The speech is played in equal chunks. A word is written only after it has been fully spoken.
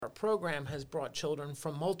program has brought children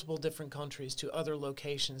from multiple different countries to other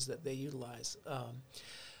locations that they utilize.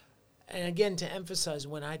 And again, to emphasize,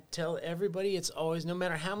 when I tell everybody, it's always, no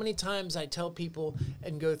matter how many times I tell people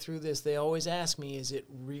and go through this, they always ask me, is it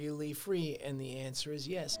really free? And the answer is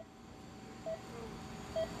yes.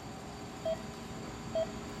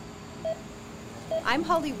 I'm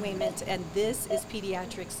Holly Wayment, and this is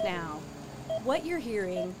Pediatrics Now. What you're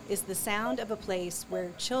hearing is the sound of a place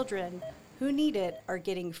where children who need it are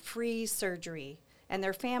getting free surgery, and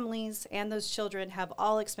their families and those children have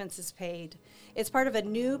all expenses paid. It's part of a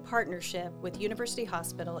new partnership with University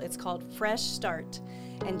Hospital. It's called Fresh Start.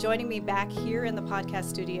 And joining me back here in the podcast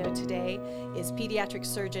studio today is Pediatric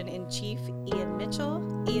Surgeon-in-Chief Ian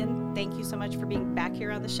Mitchell. Ian, thank you so much for being back here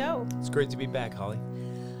on the show. It's great to be back, Holly.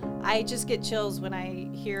 I just get chills when I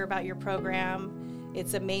hear about your program.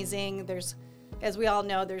 It's amazing. As we all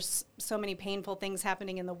know, there's so many painful things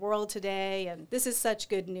happening in the world today, and this is such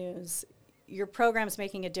good news. Your program's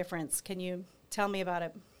making a difference. Can you tell me about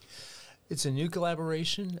it? It's a new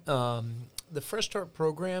collaboration. The Fresh Start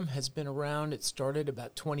program has been around. It started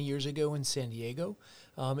about 20 years ago in San Diego.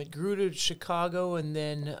 It grew to Chicago, and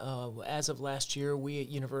then as of last year, we at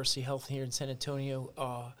University Health here in San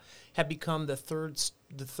Antonio have become the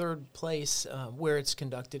third place where it's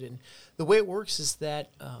conducted. And the way it works is that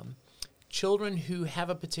children who have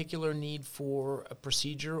a particular need for a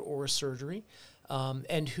procedure or a surgery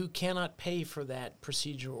and who cannot pay for that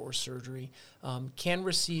procedure or surgery can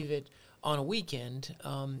receive it on a weekend,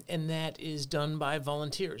 and that is done by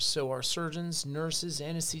volunteers. So our surgeons, nurses,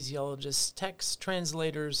 anesthesiologists, techs,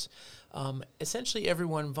 translators, essentially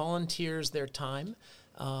everyone volunteers their time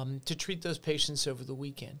to treat those patients over the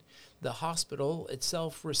weekend. The hospital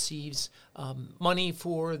itself receives money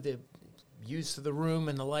for the use of the room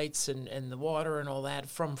and the lights and the water and all that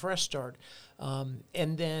from Fresh Start.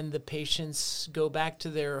 And then the patients go back to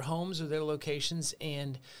their homes or their locations,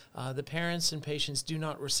 and the parents and patients do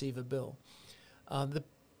not receive a bill. The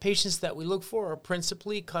patients that we look for are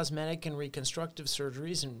principally cosmetic and reconstructive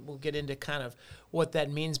surgeries, and we'll get into kind of what that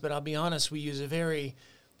means, but I'll be honest, we use a very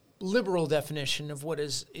liberal definition of what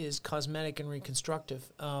is cosmetic and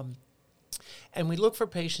reconstructive. And we look for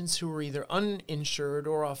patients who are either uninsured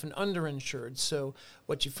or often underinsured. So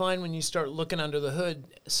what you find when you start looking under the hood,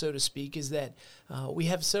 so to speak, is that we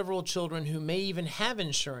have several children who may even have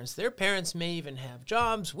insurance. Their parents may even have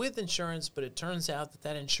jobs with insurance, but it turns out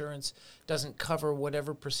that insurance doesn't cover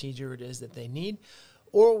whatever procedure it is that they need.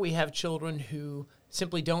 Or we have children who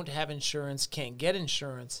simply don't have insurance, can't get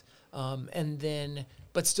insurance,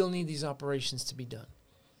 but still need these operations to be done.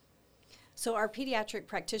 So our pediatric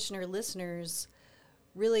practitioner listeners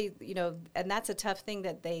really, and that's a tough thing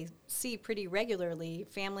that they see pretty regularly,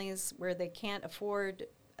 families where they can't afford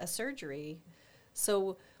a surgery.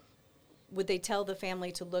 So would they tell the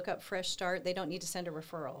family to look up Fresh Start? They don't need to send a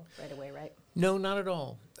referral right away, right? No, not at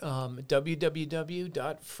all.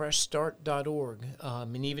 www.freshstart.org.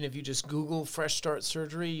 And even if you just Google Fresh Start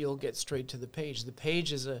Surgery, you'll get straight to the page. The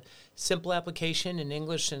page is a simple application in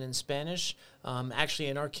English and in Spanish. Actually,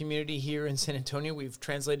 in our community here in San Antonio, we've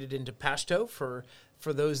translated into Pashto for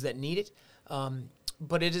those that need it.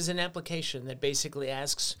 But it is an application that basically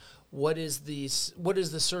asks what is the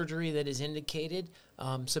surgery that is indicated,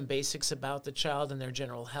 some basics about the child and their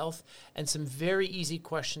general health, and some very easy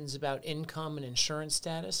questions about income and insurance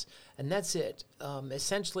status, and that's it.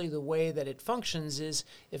 Essentially, the way that it functions is,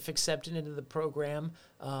 if accepted into the program,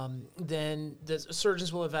 then the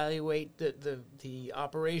surgeons will evaluate the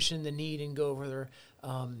operation, the need, and go over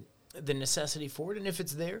the necessity for it. And if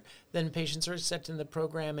it's there, then patients are accepted in the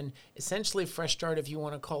program, and essentially Fresh Start, if you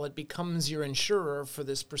want to call it, becomes your insurer for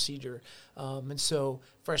this procedure. And so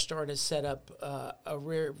Fresh Start has set up a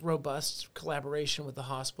robust collaboration with the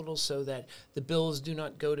hospital so that the bills do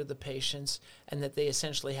not go to the patients, and that they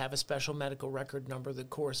essentially have a special medical record number that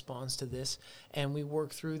corresponds to this. And we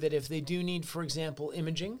work through that if they do need, for example,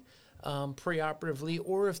 imaging, preoperatively,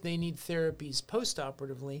 or if they need therapies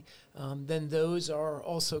postoperatively, then those are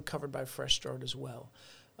also covered by Fresh Start as well.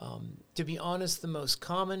 To be honest, the most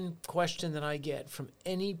common question that I get from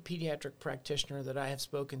any pediatric practitioner that I have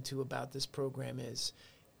spoken to about this program is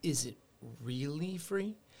it really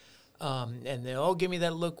free? And they all give me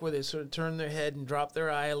that look where they sort of turn their head and drop their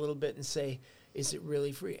eye a little bit and say, is it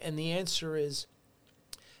really free? And the answer is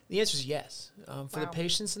yes. For the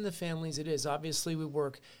patients and the families, it is. Obviously, we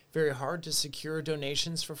work very hard to secure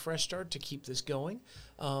donations for Fresh Start to keep this going,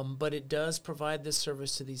 but it does provide this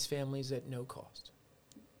service to these families at no cost.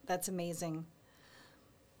 That's amazing.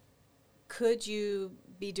 Could you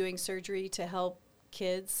be doing surgery to help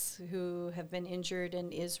kids who have been injured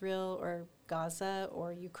in Israel or Gaza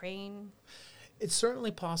or Ukraine? It's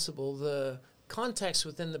certainly possible. The context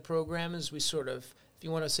within the program is we sort of, if you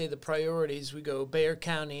want to say the priorities, we go Bexar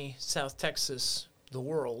County, South Texas, the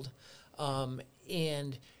world.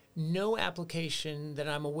 And no application that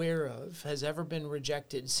I'm aware of has ever been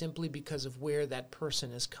rejected simply because of where that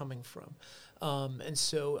person is coming from. And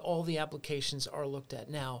so all the applications are looked at.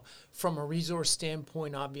 Now, from a resource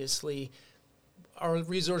standpoint, obviously, our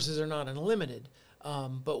resources are not unlimited.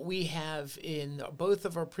 But we have, in both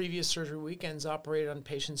of our previous surgery weekends, operated on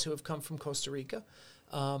patients who have come from Costa Rica.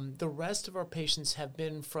 The rest of our patients have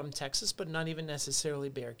been from Texas, but not even necessarily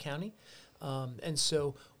Bexar County. And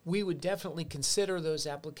so we would definitely consider those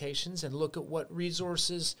applications and look at what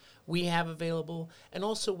resources we have available and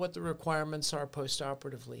also what the requirements are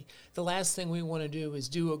postoperatively. The last thing we want to do is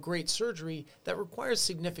do a great surgery that requires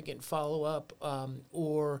significant follow-up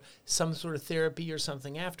or some sort of therapy or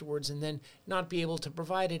something afterwards and then not be able to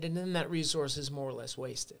provide it, and then that resource is more or less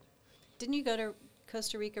wasted. Didn't you go to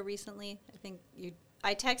Costa Rica recently?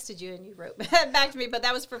 I texted you and you wrote back to me, but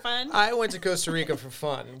that was for fun? I went to Costa Rica for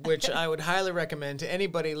fun, which I would highly recommend to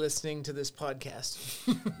anybody listening to this podcast.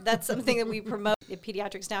 That's something that we promote in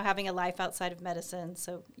pediatrics now, having a life outside of medicine.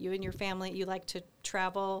 So you and your family, you like to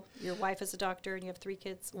travel. Your wife is a doctor and you have 3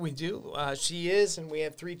 kids. We do. She is, and we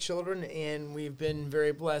have 3 children, and we've been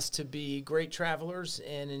very blessed to be great travelers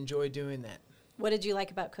and enjoy doing that. What did you like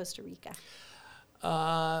about Costa Rica?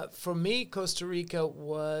 For me, Costa Rica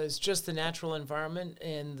was just the natural environment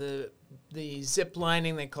and the zip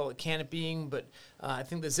lining. They call it canopying, but I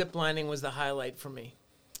think the zip lining was the highlight for me.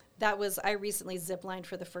 I recently zip lined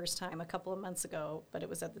for the first time a couple of months ago, but it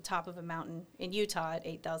was at the top of a mountain in Utah at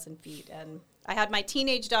 8,000 feet. And I had my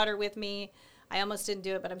teenage daughter with me. I almost didn't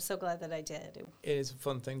do it, but I'm so glad that I did. It is a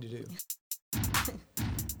fun thing to do.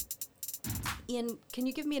 Ian, can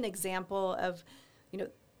you give me an example of,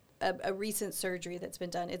 a recent surgery that's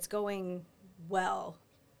been done? It's going well.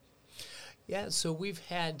 Yeah, so we've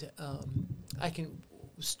had, I can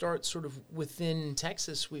start sort of within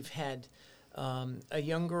Texas. We've had a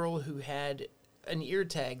young girl who had an ear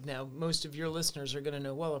tag. Now, most of your listeners are going to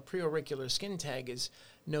know, well, a preauricular skin tag is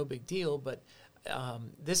no big deal, but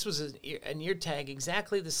this was an ear tag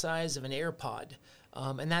exactly the size of an AirPod,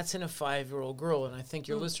 and that's in a 5-year-old girl. And I think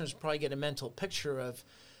your listeners probably get a mental picture of,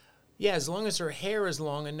 yeah, as long as her hair is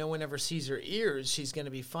long and no one ever sees her ears, she's going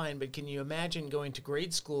to be fine. But can you imagine going to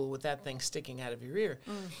grade school with that thing sticking out of your ear?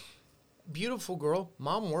 Beautiful girl.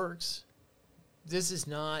 Mom works. This is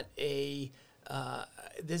not should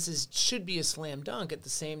be a slam dunk. At the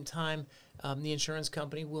same time, the insurance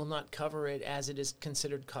company will not cover it as it is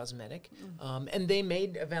considered cosmetic. And they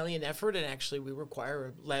made a valiant effort, and actually we require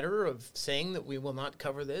a letter of saying that we will not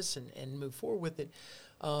cover this and move forward with it.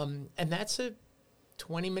 And that's a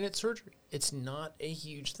 20-minute surgery. It's not a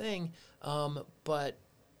huge thing, but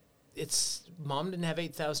mom didn't have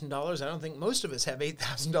 $8,000. I don't think most of us have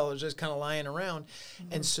 $8,000 just kind of lying around.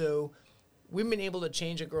 And so we've been able to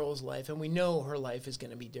change a girl's life, and we know her life is going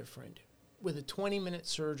to be different. With a 20-minute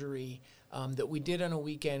surgery that we did on a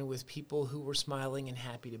weekend with people who were smiling and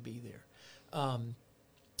happy to be there.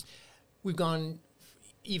 We've gone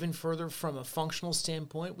even further from a functional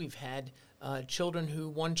standpoint. We've had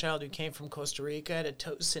one child who came from Costa Rica had a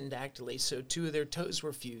toe syndactyly, so 2 of their toes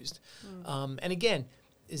were fused. And again,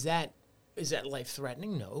 is that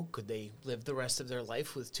life-threatening? No. Could they live the rest of their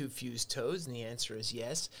life with 2 fused toes? And the answer is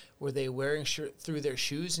yes. Were they wearing through their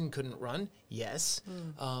shoes and couldn't run? Yes.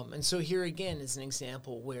 And so here again is an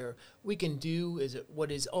example where we can do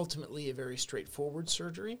what is ultimately a very straightforward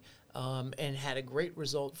surgery and had a great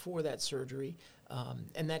result for that surgery.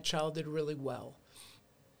 And that child did really well.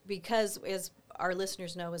 Because, as our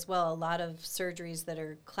listeners know as well, a lot of surgeries that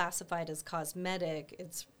are classified as cosmetic,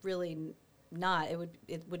 it's really not.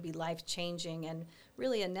 It would be life-changing and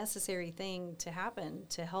really a necessary thing to happen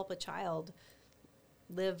to help a child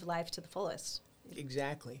live life to the fullest.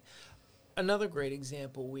 Exactly. Another great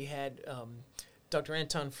example, we had Dr.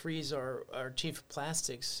 Anton Fries, our chief of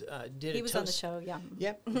plastics, He was on the show, yeah.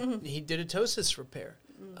 Yep. He did a ptosis repair.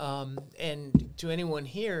 And to anyone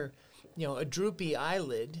here, a droopy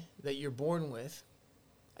eyelid that you're born with,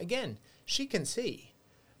 again, she can see,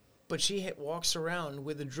 but she walks around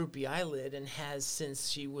with a droopy eyelid and has since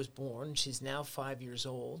she was born. She's now 5 years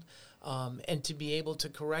old. And to be able to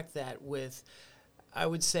correct that with, I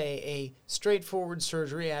would say, a straightforward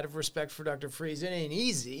surgery out of respect for Dr. Fries. It ain't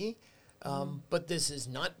easy, but this is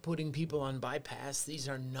not putting people on bypass. These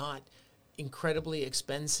are not incredibly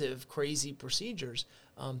expensive, crazy procedures.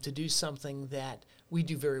 To do something that we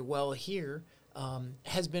do very well here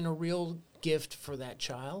has been a real gift for that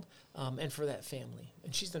child and for that family.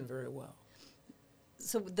 And she's done very well.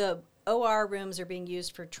 So the OR rooms are being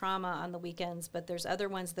used for trauma on the weekends, but there's other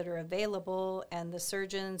ones that are available, and the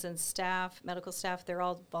surgeons and staff, medical staff, they're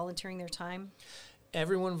all volunteering their time?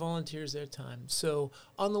 Everyone volunteers their time. So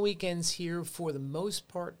on the weekends here, for the most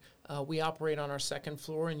part, we operate on our second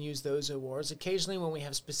floor and use those ORs. Occasionally, when we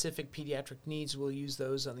have specific pediatric needs, we'll use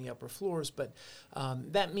those on the upper floors. But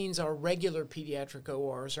that means our regular pediatric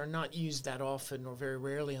ORs are not used that often or very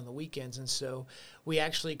rarely on the weekends. And so we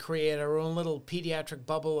actually create our own little pediatric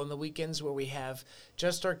bubble on the weekends where we have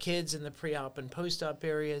just our kids in the pre-op and post-op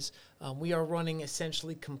areas. We are running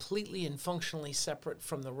essentially completely and functionally separate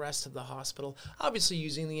from the rest of the hospital, obviously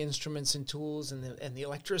using the instruments and tools and the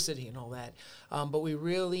electricity and all that. But we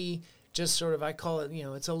really just sort of, I call it,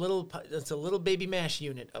 it's a little baby mash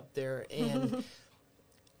unit up there. And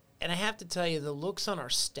and I have to tell you, the looks on our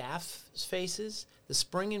staff's faces, the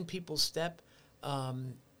spring in people's step,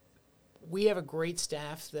 we have a great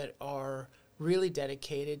staff that are really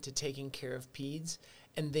dedicated to taking care of peds,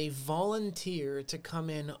 and they volunteer to come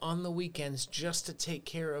in on the weekends just to take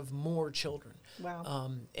care of more children.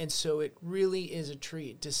 Wow. And so it really is a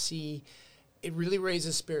treat to see. It really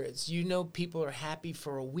raises spirits. People are happy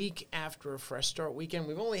for a week after a Fresh Start weekend.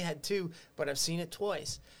 We've only had 2, but I've seen it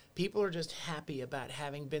twice. People are just happy about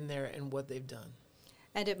having been there and what they've done.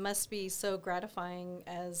 And it must be so gratifying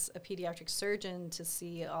as a pediatric surgeon to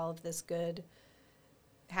see all of this good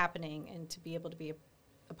happening and to be able to be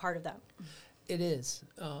a part of that. It is.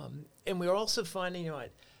 And we're also finding,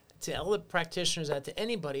 to all the practitioners to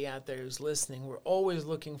anybody out there who's listening, we're always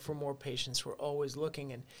looking for more patients. We're always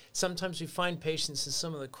looking. And sometimes we find patients in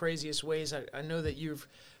some of the craziest ways. I know that you've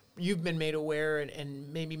been made aware,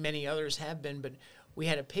 and maybe many others have been, but we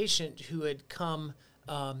had a patient who had come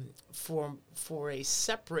for a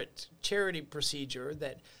separate charity procedure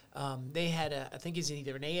that they had I think it's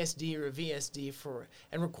either an ASD or a VSD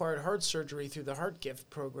and required heart surgery through the Heart Gift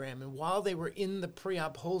program. And while they were in the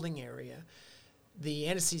pre-op holding area, the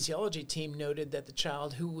anesthesiology team noted that the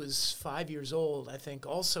child, who was 5 years old, I think,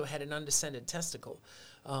 also had an undescended testicle,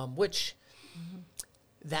 which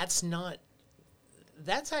that's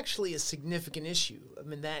actually a significant issue. I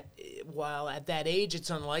mean, that while at that age it's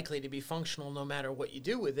unlikely to be functional no matter what you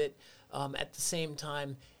do with it, at the same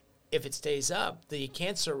time, if it stays up, the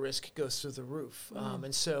cancer risk goes through the roof.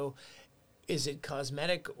 And so is it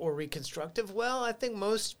cosmetic or reconstructive? Well, I think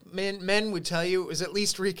most men would tell you it was at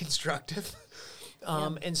least reconstructive.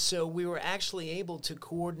 And so we were actually able to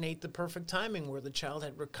coordinate the perfect timing where the child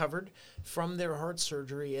had recovered from their heart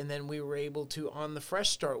surgery, and then we were able to, on the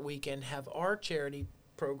Fresh Start weekend, have our charity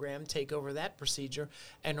program take over that procedure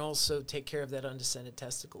and also take care of that undescended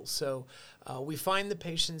testicle. So we find the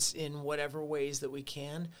patients in whatever ways that we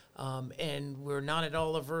can, and we're not at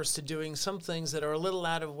all averse to doing some things that are a little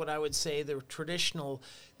out of what I would say the traditional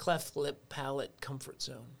cleft lip palate comfort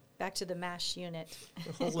zone. Back to the MASH unit.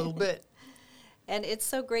 A little bit. And it's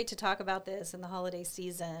so great to talk about this in the holiday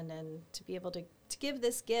season and to be able to give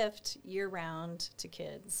this gift year-round to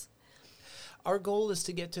kids. Our goal is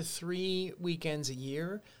to get to 3 weekends a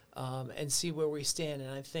year and see where we stand.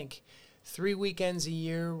 And I think 3 weekends a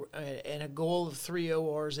year and a goal of 3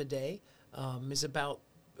 ORs a day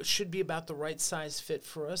should be about the right size fit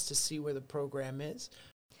for us to see where the program is.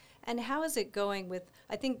 And how is it going with,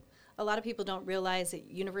 I think a lot of people don't realize at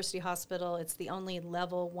University Hospital, it's the only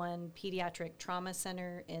level 1 pediatric trauma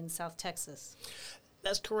center in South Texas.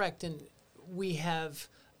 That's correct. And we have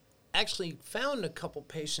actually found a couple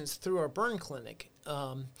patients through our burn clinic.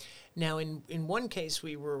 Now, in one case,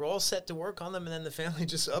 we were all set to work on them, and then the family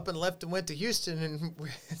just up and left and went to Houston, and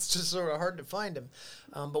it's just sort of hard to find them.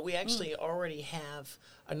 But we actually already have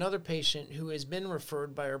another patient who has been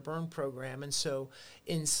referred by our burn program, and so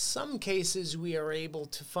in some cases, we are able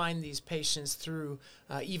to find these patients through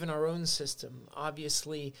even our own system.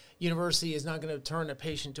 Obviously, university is not going to turn a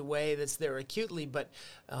patient away that's there acutely, but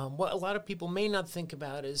what a lot of people may not think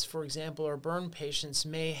about is, for example, our burn patients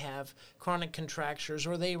may have chronic contractures,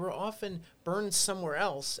 or they were often burned somewhere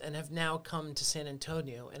else and have now come to San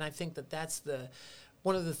Antonio. And I think that that's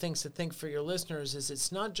one of the things to think for your listeners is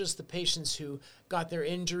it's not just the patients who got their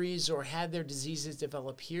injuries or had their diseases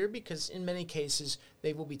develop here, because in many cases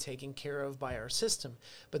they will be taken care of by our system.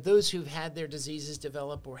 But those who've had their diseases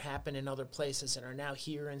develop or happen in other places and are now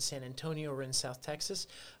here in San Antonio or in South Texas,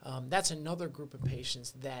 that's another group of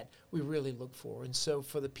patients that we really look for. And so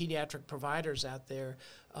for the pediatric providers out there,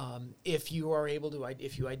 if you are able to,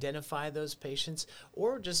 if you identify those patients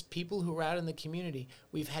or just people who are out in the community,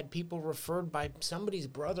 we've had people referred by somebody's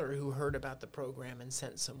brother who heard about the program and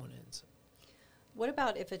sent someone in. So. What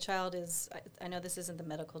about if a child is, I know this isn't the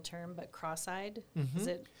medical term, but cross-eyed? Is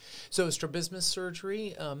it? So strabismus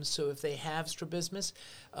surgery, so if they have strabismus,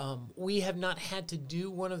 we have not had to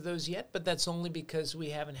do one of those yet, but that's only because we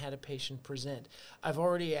haven't had a patient present. I've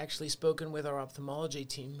already actually spoken with our ophthalmology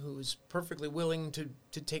team who's perfectly willing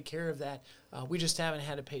to take care of that. We just haven't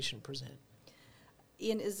had a patient present.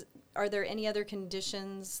 Ian, are there any other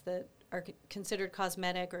conditions that are considered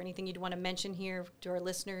cosmetic or anything you'd want to mention here to our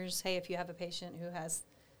listeners? Hey, if you have a patient who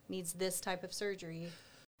needs this type of surgery.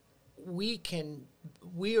 We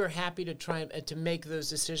are happy to try to make those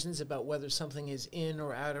decisions about whether something is in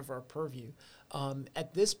or out of our purview.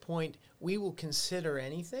 At this point, we will consider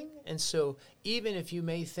anything. And so even if you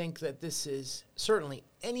may think that this is certainly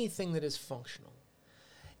anything that is functional,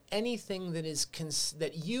 anything that is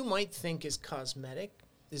that you might think is cosmetic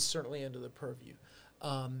is certainly under the purview.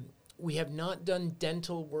 We have not done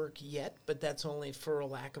dental work yet, but that's only for a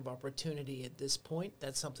lack of opportunity at this point.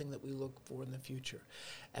 That's something that we look for in the future.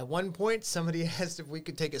 At one point, somebody asked if we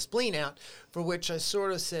could take a spleen out, for which I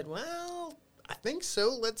sort of said, well, I think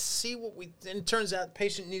so. Let's see what we... And it turns out the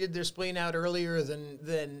patient needed their spleen out earlier than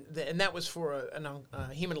and that was for a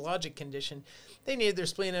hematologic condition. They needed their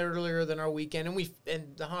spleen out earlier than our weekend,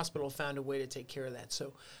 and the hospital found a way to take care of that.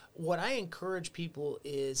 So what I encourage people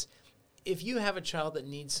is, if you have a child that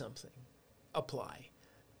needs something, apply.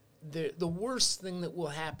 The worst thing that will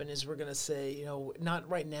happen is we're going to say, not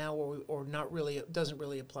right now, or not really, it doesn't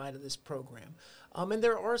really apply to this program. And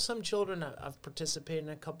there are some children, I've participated in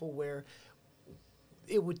a couple where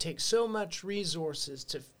it would take so much resources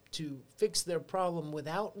to fix their problem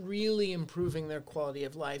without really improving their quality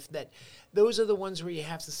of life, that those are the ones where you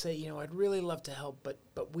have to say, I'd really love to help, but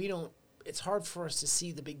we don't, it's hard for us to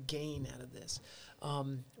see the big gain out of this.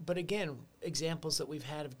 But again, examples that we've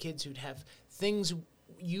had of kids who'd have things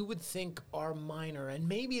you would think are minor, and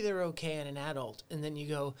maybe they're okay in an adult, and then you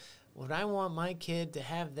go, would I want my kid to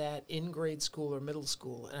have that in grade school or middle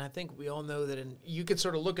school? And I think we all know that you could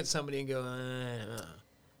sort of look at somebody and go,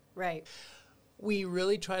 Right. We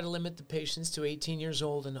really try to limit the patients to 18 years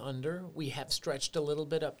old and under. We have stretched a little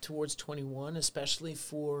bit up towards 21, especially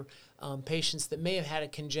for patients that may have had a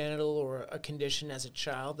congenital or a condition as a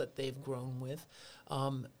child that they've grown with.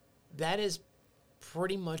 That is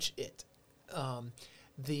pretty much it.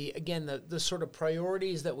 The sort of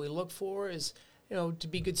priorities that we look for is, to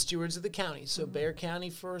be good stewards of the county. So Bexar County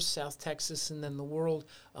first, South Texas, and then the world.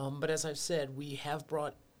 But as I've said, we have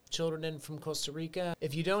brought children in from Costa Rica.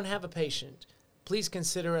 If you don't have a patient, please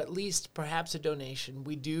consider at least perhaps a donation.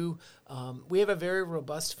 We have a very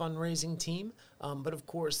robust fundraising team, but of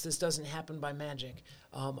course this doesn't happen by magic.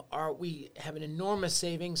 We have an enormous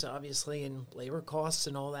savings, obviously, in labor costs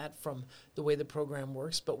and all that from the way the program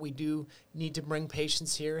works, but we do need to bring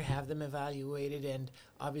patients here, have them evaluated, and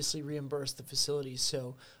obviously reimburse the facilities.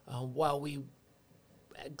 So while we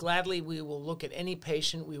will look at any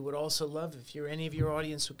patient, we would also love if any of your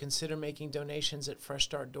audience would consider making donations at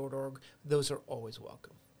freshstart.org. Those are always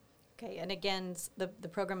welcome. Okay, and again, the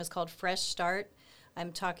program is called Fresh Start.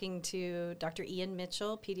 I'm talking to Dr. Ian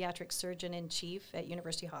Mitchell, pediatric surgeon-in-chief at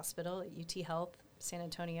University Hospital at UT Health, San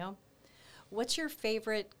Antonio. What's your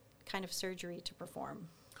favorite kind of surgery to perform?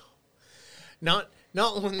 Not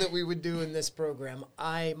one that we would do in this program.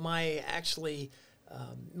 I'm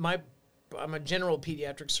a general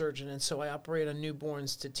pediatric surgeon, and so I operate on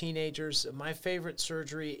newborns to teenagers. My favorite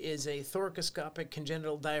surgery is a thoracoscopic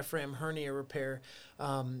congenital diaphragm hernia repair,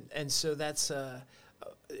 and so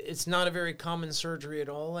it's not a very common surgery at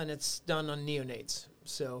all, and it's done on neonates.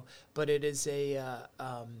 So, but it is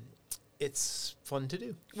it's fun to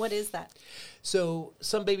do. What is that? So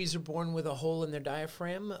some babies are born with a hole in their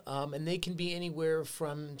diaphragm, and they can be anywhere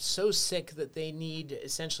from so sick that they need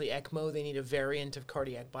essentially ECMO, they need a variant of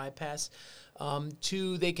cardiac bypass,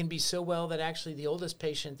 to they can be so well that actually the oldest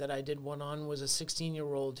patient that I did one on was a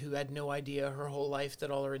 16-year-old who had no idea her whole life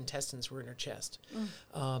that all her intestines were in her chest.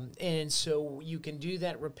 And so you can do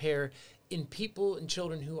that repair in people and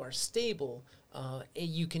children who are stable.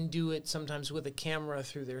 You can do it sometimes with a camera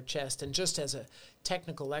through their chest, and just as a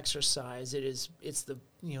technical exercise, it's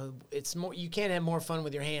more, you can't have more fun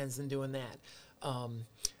with your hands than doing that.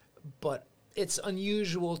 But it's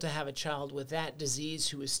unusual to have a child with that disease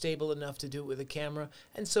who is stable enough to do it with a camera,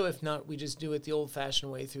 and so if not, we just do it the old-fashioned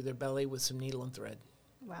way through their belly with some needle and thread.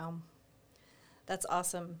 Wow. That's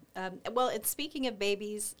awesome. Well, it's speaking of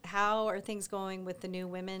babies, how are things going with the new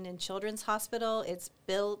Women and Children's Hospital? It's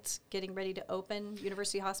built, getting ready to open,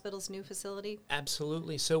 University Hospital's new facility.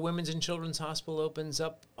 Absolutely. So Women's and Children's Hospital opens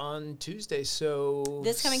up on Tuesday. So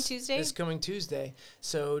This coming Tuesday? This coming Tuesday.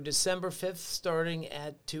 So December 5th, starting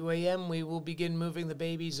at 2 a.m., we will begin moving the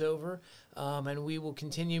babies over. And we will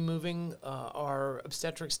continue moving our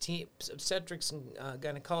obstetrics and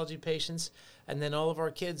gynecology patients, and then all of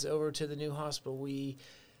our kids over to the new hospital. We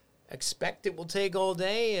expect it will take all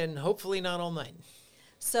day and hopefully not all night.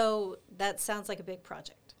 So that sounds like a big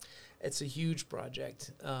project. It's a huge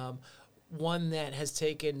project, one that has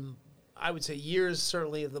taken, I would say, years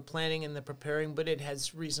certainly of the planning and the preparing, but it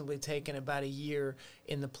has reasonably taken about a year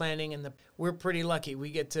in the planning. And we're pretty lucky.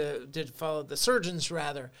 We get to follow, the surgeons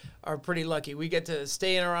rather, are pretty lucky. We get to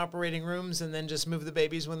stay in our operating rooms and then just move the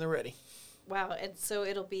babies when they're ready. Wow. And so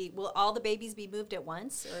will all the babies be moved at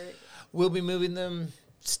once? Or We'll be moving them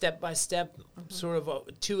step by step, sort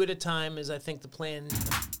of two at a time is I think the plan.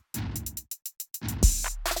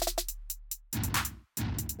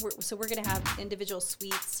 So we're going to have individual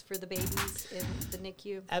suites for the babies in the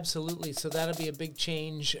NICU? Absolutely. So that'll be a big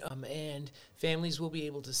change, and families will be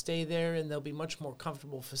able to stay there, and there'll be much more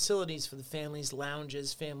comfortable facilities for the families,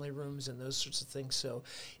 lounges, family rooms, and those sorts of things. So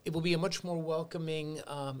it will be a much more welcoming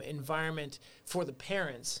environment for the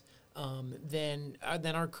parents than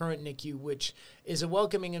our current NICU, which is a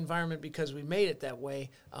welcoming environment because we made it that way,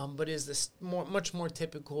 but is this much more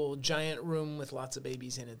typical giant room with lots of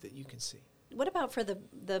babies in it that you can see. What about for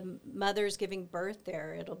the mothers giving birth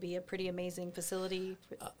there? It'll be a pretty amazing facility.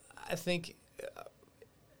 I think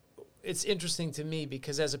it's interesting to me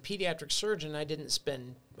because as a pediatric surgeon, I didn't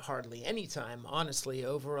spend hardly any time, honestly,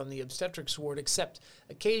 over on the obstetrics ward, except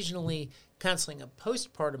occasionally counseling a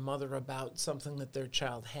postpartum mother about something that their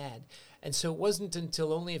child had. And so it wasn't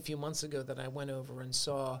until only a few months ago that I went over and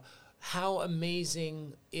saw how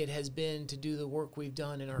amazing it has been to do the work we've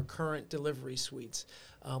done in our current delivery suites.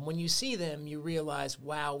 When you see them, you realize,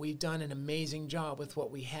 wow, we've done an amazing job with what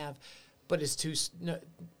we have, but it's just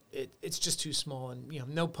too small. And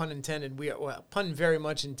no pun intended. Pun very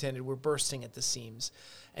much intended. We're bursting at the seams,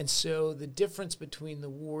 and so the difference between the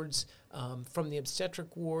wards, from the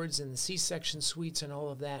obstetric wards and the C-section suites and all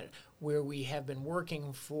of that, where we have been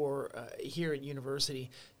working for here at University,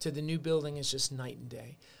 to the new building is just night and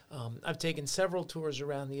day. I've taken several tours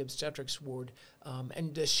around the obstetrics ward,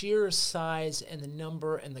 and the sheer size and the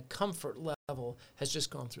number and the comfort level has just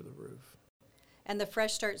gone through the roof. And the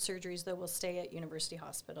Fresh Start surgeries, though, will stay at University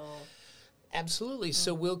Hospital. Absolutely.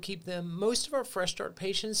 So we'll keep them. Most of our Fresh Start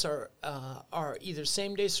patients are either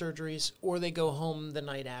same-day surgeries or they go home the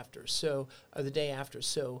night after, or the day after.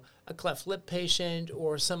 So a cleft lip patient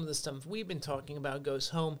or some of the stuff we've been talking about goes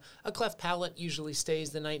home. A cleft palate usually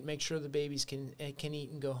stays the night, make sure the babies can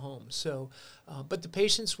eat and go home. So, but the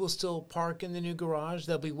patients will still park in the new garage.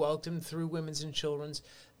 They'll be welcomed through Women's and Children's.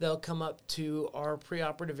 They'll come up to our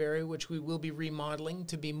preoperative area, which we will be remodeling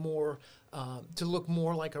to be more, to look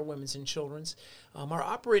more like our Women's and Children's. Our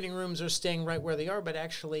operating rooms are staying right where they are, but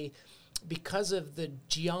actually, because of the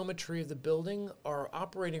geometry of the building, our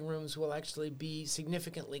operating rooms will actually be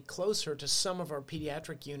significantly closer to some of our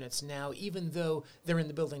pediatric units now, even though they're in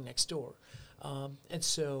the building next door. And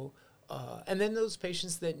then those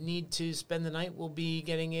patients that need to spend the night will be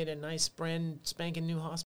getting it a nice brand spanking new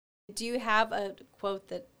hospital. Do you have a quote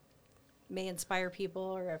that may inspire people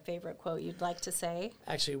or a favorite quote you'd like to say?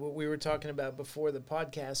 Actually, what we were talking about before the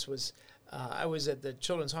podcast was I was at the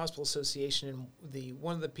Children's Hospital Association, and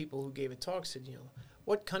one of the people who gave a talk said,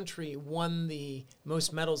 what country won the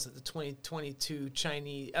most medals at the 2022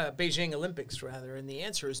 Beijing Olympics, rather? And the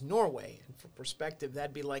answer is Norway. And for perspective,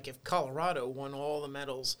 that'd be like if Colorado won all the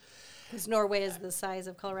medals. Because Norway is the size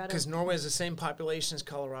of Colorado? Because Norway has the same population as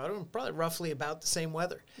Colorado and probably roughly about the same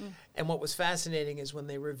weather. And what was fascinating is when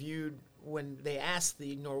they asked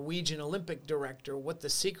the Norwegian Olympic director what the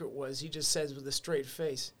secret was, he just says with a straight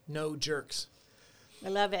face, "No jerks." I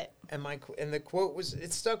love it. And the quote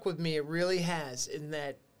it stuck with me. It really has, in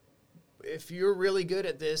that if you're really good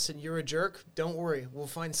at this and you're a jerk, don't worry. We'll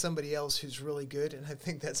find somebody else who's really good. And I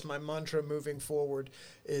think that's my mantra moving forward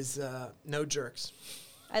is no jerks.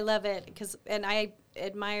 I love it and I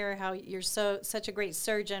admire how you're such a great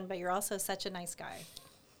surgeon, but you're also such a nice guy.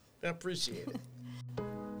 I appreciate it.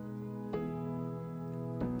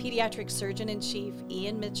 Pediatric Surgeon-in-Chief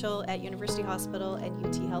Ian Mitchell at University Hospital and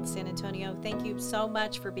UT Health San Antonio, thank you so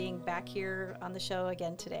much for being back here on the show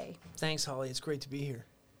again today. Thanks, Holly. It's great to be here.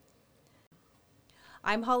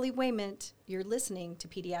 I'm Holly Wayment. You're listening to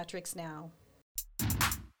Pediatrics Now.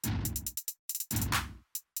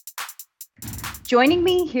 Joining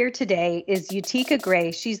me here today is Utica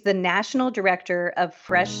Gray. She's the National Director of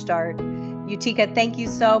Fresh Start. Utica, thank you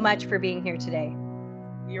so much for being here today.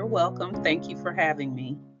 You're welcome. Thank you for having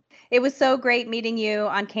me. It was so great meeting you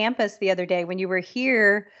on campus the other day when you were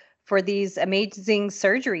here for these amazing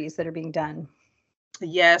surgeries that are being done.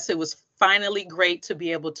 Yes, it was finally great to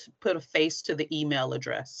be able to put a face to the email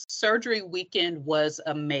address. Surgery weekend was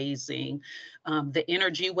amazing. The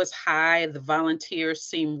energy was high. The volunteers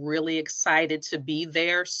seemed really excited to be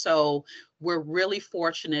there. So we're really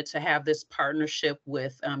fortunate to have this partnership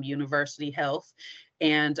with University Health.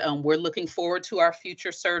 And we're looking forward to our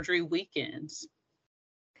future surgery weekends.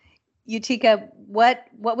 Utica, what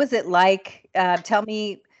was it like? Tell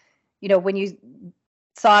me, when you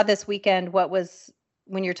saw this weekend,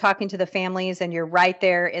 when you're talking to the families and you're right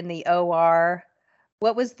there in the OR,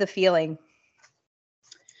 what was the feeling?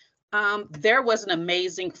 There was an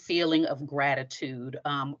amazing feeling of gratitude.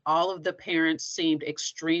 All of the parents seemed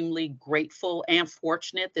extremely grateful and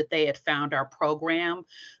fortunate that they had found our program.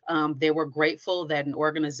 They were grateful that an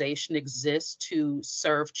organization exists to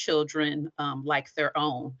serve children like their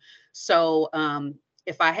own. So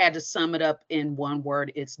if I had to sum it up in one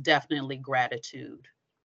word, it's definitely gratitude.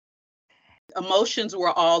 Emotions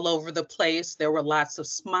were all over the place. There were lots of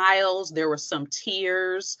smiles. There were some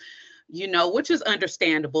tears, which is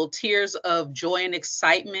understandable. Tears of joy and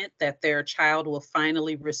excitement that their child will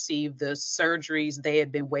finally receive the surgeries they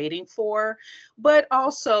had been waiting for. But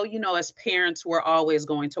also, as parents, we're always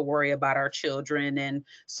going to worry about our children. And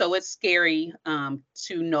so it's scary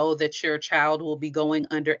to know that your child will be going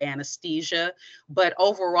under anesthesia. But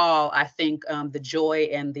overall, I think the joy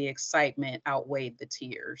and the excitement outweighed the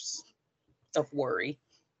tears of worry.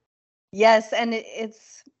 Yes, and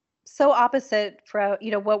it's so opposite from,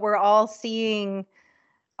 what we're all seeing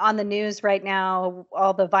on the news right now,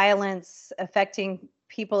 all the violence affecting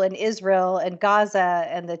people in Israel and Gaza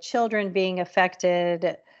and the children being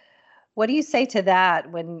affected. What do you say to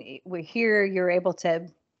that when we hear you're able to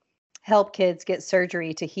help kids get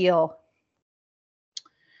surgery to heal?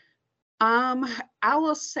 I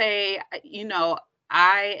will say,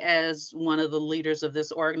 I, as one of the leaders of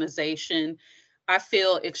this organization, I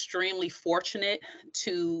feel extremely fortunate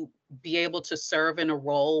to be able to serve in a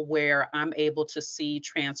role where I'm able to see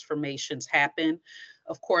transformations happen.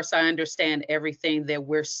 Of course, I understand everything that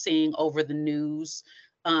we're seeing over the news,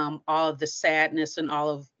 all of the sadness and all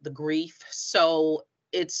of the grief. So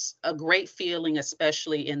it's a great feeling,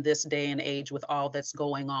 especially in this day and age with all that's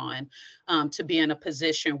going on, to be in a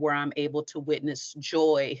position where I'm able to witness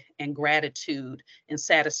joy and gratitude and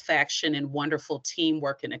satisfaction and wonderful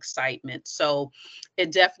teamwork and excitement. So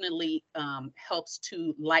it definitely helps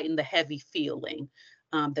to lighten the heavy feeling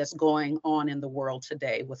that's going on in the world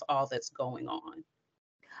today with all that's going on.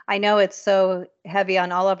 I know it's so heavy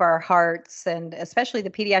on all of our hearts, and especially the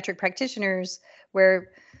pediatric practitioners, where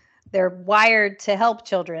they're wired to help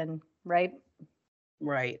children, right?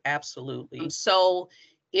 Right, absolutely. So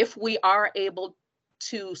if we are able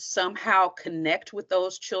to somehow connect with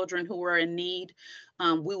those children who are in need,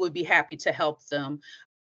 we would be happy to help them.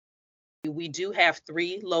 We do have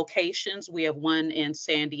 3 locations. We have one in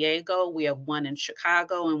San Diego, we have one in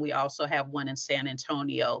Chicago, and we also have one in San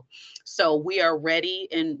Antonio. So we are ready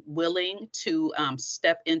and willing to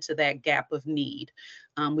step into that gap of need.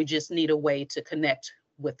 We just need a way to connect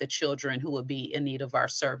with the children who will be in need of our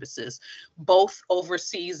services, both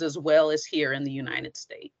overseas as well as here in the United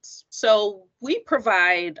States. So we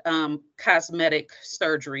provide cosmetic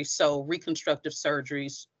surgery, so reconstructive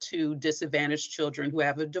surgeries to disadvantaged children who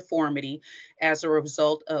have a deformity as a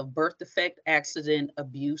result of birth defect, accident,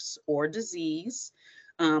 abuse, or disease.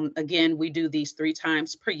 Again, we do these 3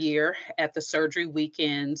 times per year at the surgery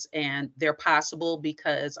weekends, and they're possible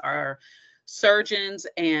because our surgeons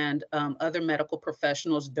and other medical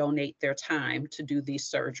professionals donate their time to do these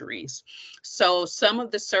surgeries. So some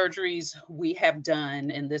of the surgeries we have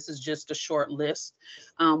done, and this is just a short list,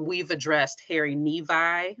 we've addressed hairy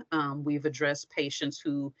nevi, we've addressed patients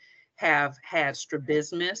who have had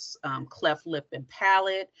strabismus, cleft lip and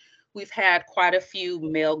palate. We've had quite a few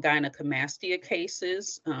male gynecomastia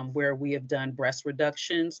cases where we have done breast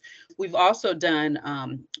reductions. We've also done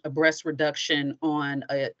a breast reduction on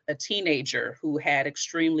a teenager who had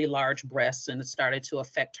extremely large breasts, and it started to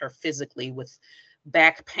affect her physically with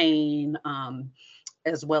back pain,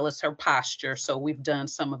 as well as her posture. So we've done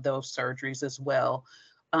some of those surgeries as well.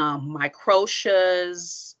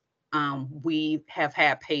 Microtias, we have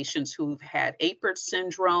had patients who've had Apert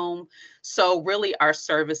syndrome. So really our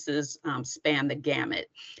services span the gamut.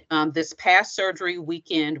 This past surgery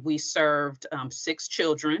weekend, we served 6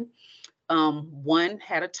 children. One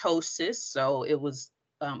had a ptosis, so it was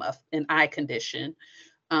an eye condition.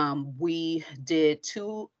 We did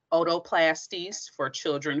 2 otoplasties for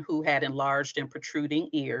children who had enlarged and protruding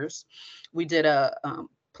ears. We did a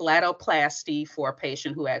palatoplasty for a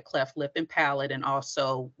patient who had cleft lip and palate, and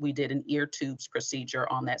also we did an ear tubes procedure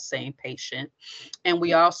on that same patient. And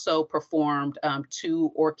we also performed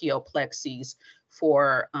 2 orchioplexies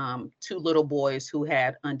for 2 little boys who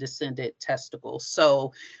had undescended testicles.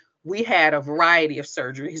 So we had a variety of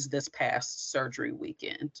surgeries this past surgery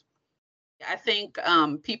weekend. I think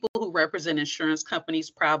people who represent insurance companies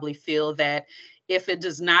probably feel that if it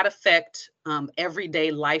does not affect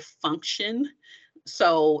everyday life function,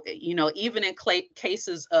 so, even in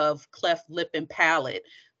cases of cleft lip and palate,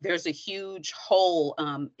 there's a huge hole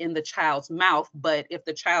in the child's mouth. But if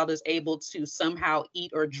the child is able to somehow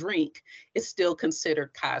eat or drink, it's still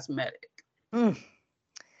considered cosmetic. Mm,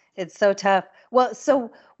 it's so tough. Well,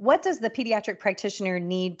 so what does the pediatric practitioner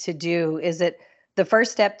need to do? Is it the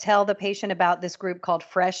first step, tell the patient about this group called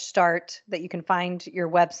Fresh Start that you can find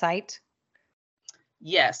your website?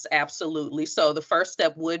 Yes, absolutely. So the first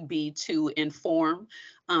step would be to inform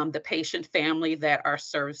the patient family that our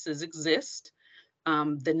services exist.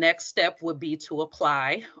 The next step would be to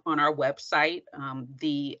apply on our website.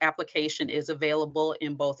 The application is available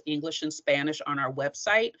in both English and Spanish on our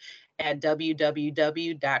website at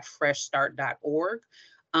www.freshstart.org.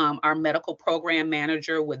 Our medical program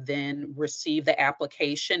manager would then receive the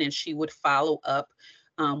application, and she would follow up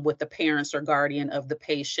with the parents or guardian of the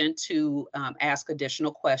patient to ask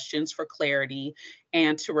additional questions for clarity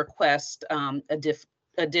and to request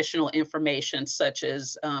additional information such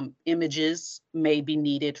as images may be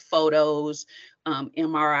needed, photos,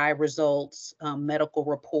 MRI results, medical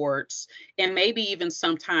reports, and maybe even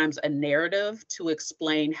sometimes a narrative to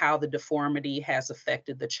explain how the deformity has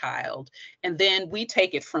affected the child. And then we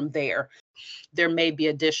take it from there. There may be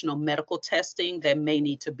additional medical testing that may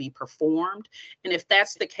need to be performed. And if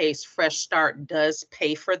that's the case, Fresh Start does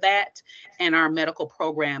pay for that. And our medical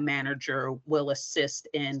program manager will assist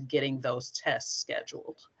in getting those tests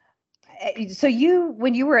scheduled. So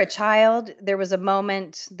when you were a child, there was a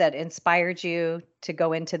moment that inspired you to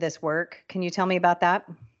go into this work. Can you tell me about that?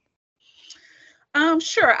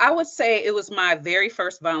 Sure. I would say it was my very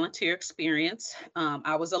first volunteer experience.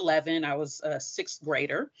 I was 11. I was a sixth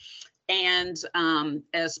grader. And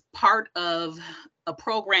as part of a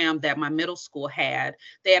program that my middle school had,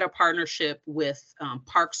 they had a partnership with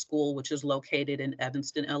Park School, which is located in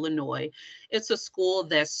Evanston, Illinois. It's a school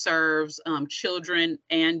that serves children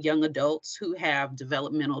and young adults who have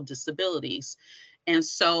developmental disabilities. And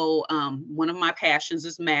so one of my passions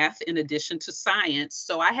is math in addition to science.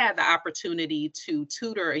 So I had the opportunity to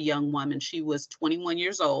tutor a young woman. She was 21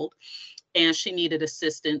 years old, and she needed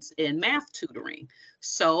assistance in math tutoring.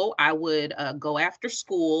 So I would go after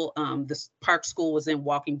school. This Park School was in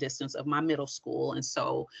walking distance of my middle school. And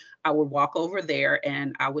so I would walk over there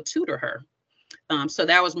and I would tutor her. So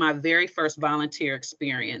that was my very first volunteer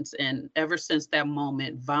experience. And ever since that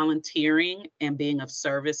moment, volunteering and being of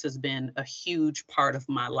service has been a huge part of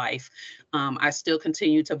my life. I still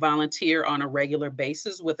continue to volunteer on a regular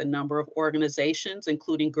basis with a number of organizations,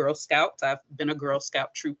 including Girl Scouts. I've been a Girl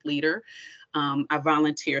Scout troop leader. I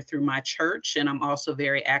volunteer through my church, and I'm also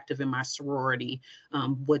very active in my sorority,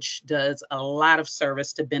 which does a lot of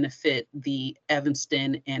service to benefit the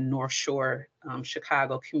Evanston and North Shore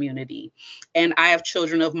Chicago community. And I have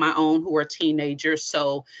children of my own who are teenagers,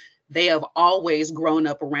 so they have always grown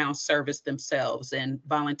up around service themselves, and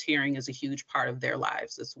volunteering is a huge part of their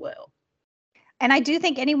lives as well. And I do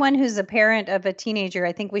think anyone who's a parent of a teenager,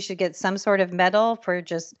 I think we should get some sort of medal for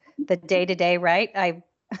just the day-to-day, right? I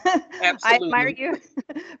admire you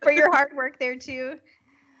for your hard work there too.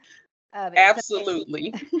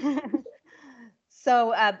 Absolutely.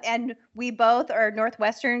 So, and we both are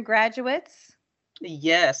Northwestern graduates.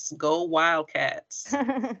 Yes, go Wildcats.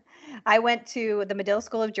 I went to the Medill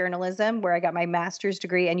School of Journalism where I got my master's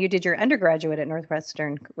degree, and you did your undergraduate at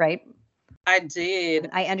Northwestern, right? I did.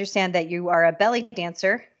 I understand that you are a belly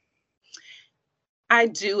dancer. I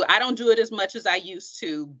do. I don't do it as much as I used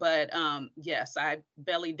to, but yes, I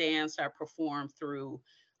belly danced. I performed through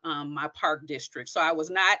my park district. So I was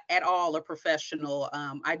not at all a professional.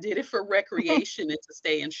 I did it for recreation and to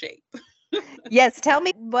stay in shape. Yes, tell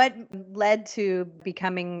me what led to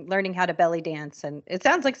learning how to belly dance. And it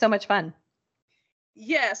sounds like so much fun.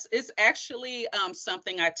 Yes, it's actually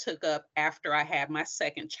something I took up after I had my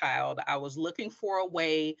second child. I was looking for a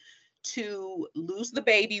way to lose the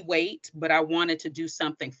baby weight, but I wanted to do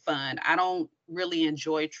something fun. I don't really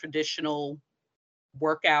enjoy traditional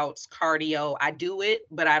workouts, cardio. I do it,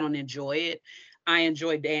 but I don't enjoy it. I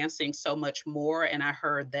enjoy dancing so much more. And I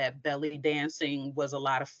heard that belly dancing was a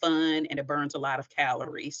lot of fun and it burns a lot of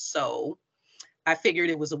calories. So I figured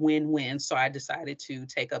it was a win-win. So I decided to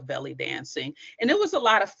take up belly dancing. And it was a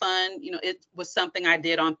lot of fun. It was something I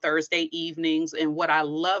did on Thursday evenings. And what I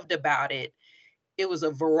loved about it, it was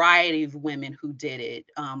a variety of women who did it.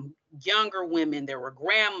 Younger women, there were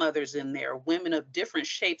grandmothers in there, women of different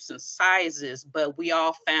shapes and sizes, but we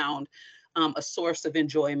all found a source of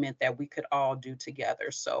enjoyment that we could all do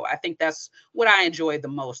together. So I think that's what I enjoyed the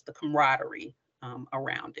most, the camaraderie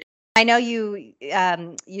around it. I know you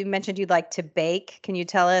mentioned you'd like to bake. Can you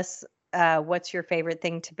tell us what's your favorite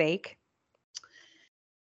thing to bake?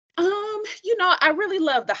 I really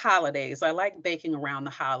love the holidays. I like baking around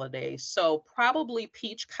the holidays. So probably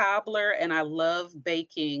peach cobbler, and I love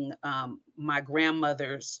baking my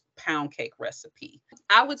grandmother's pound cake recipe.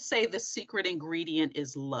 I would say the secret ingredient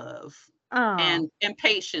is love Oh, and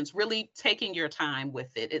patience, really taking your time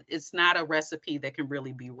with it. It's not a recipe that can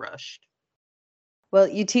really be rushed. well,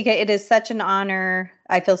 Utica, it is such an honor.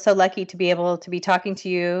 I feel so lucky to be able to be talking to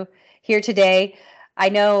you here today. I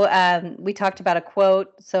know we talked about a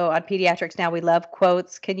quote. So on Pediatrics Now, we love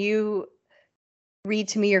quotes. Can you read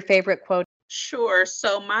to me your favorite quote? Sure.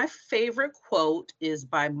 So my favorite quote is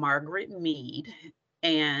by Margaret Mead,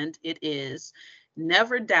 and it is,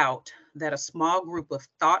 "Never doubt that a small group of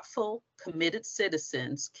thoughtful, committed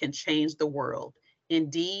citizens can change the world.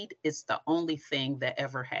 Indeed, it's the only thing that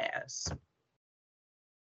ever has."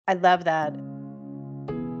 I love that.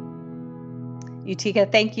 Utica,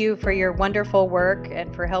 thank you for your wonderful work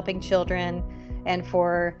and for helping children and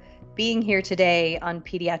for being here today on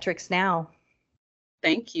Pediatrics Now.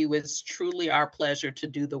 Thank you. It's truly our pleasure to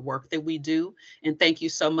do the work that we do. And thank you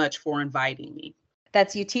so much for inviting me.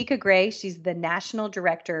 That's Utica Gray. She's the National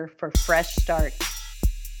Director for Fresh Start.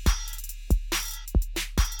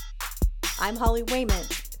 I'm Holly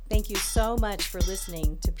Wayment. Thank you so much for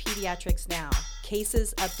listening to Pediatrics Now,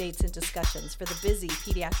 cases, updates, and discussions for the busy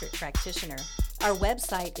pediatric practitioner. Our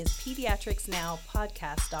website is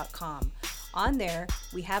pediatricsnowpodcast.com. On there,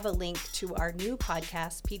 we have a link to our new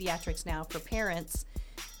podcast, Pediatrics Now for Parents,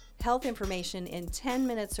 health information in 10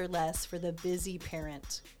 minutes or less for the busy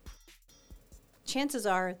parent. Chances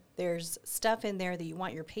are there's stuff in there that you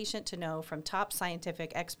want your patient to know from top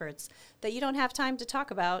scientific experts that you don't have time to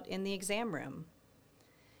talk about in the exam room.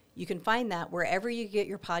 You can find that wherever you get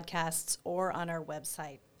your podcasts or on our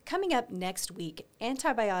website. Coming up next week,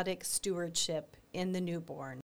 antibiotic stewardship in the newborn.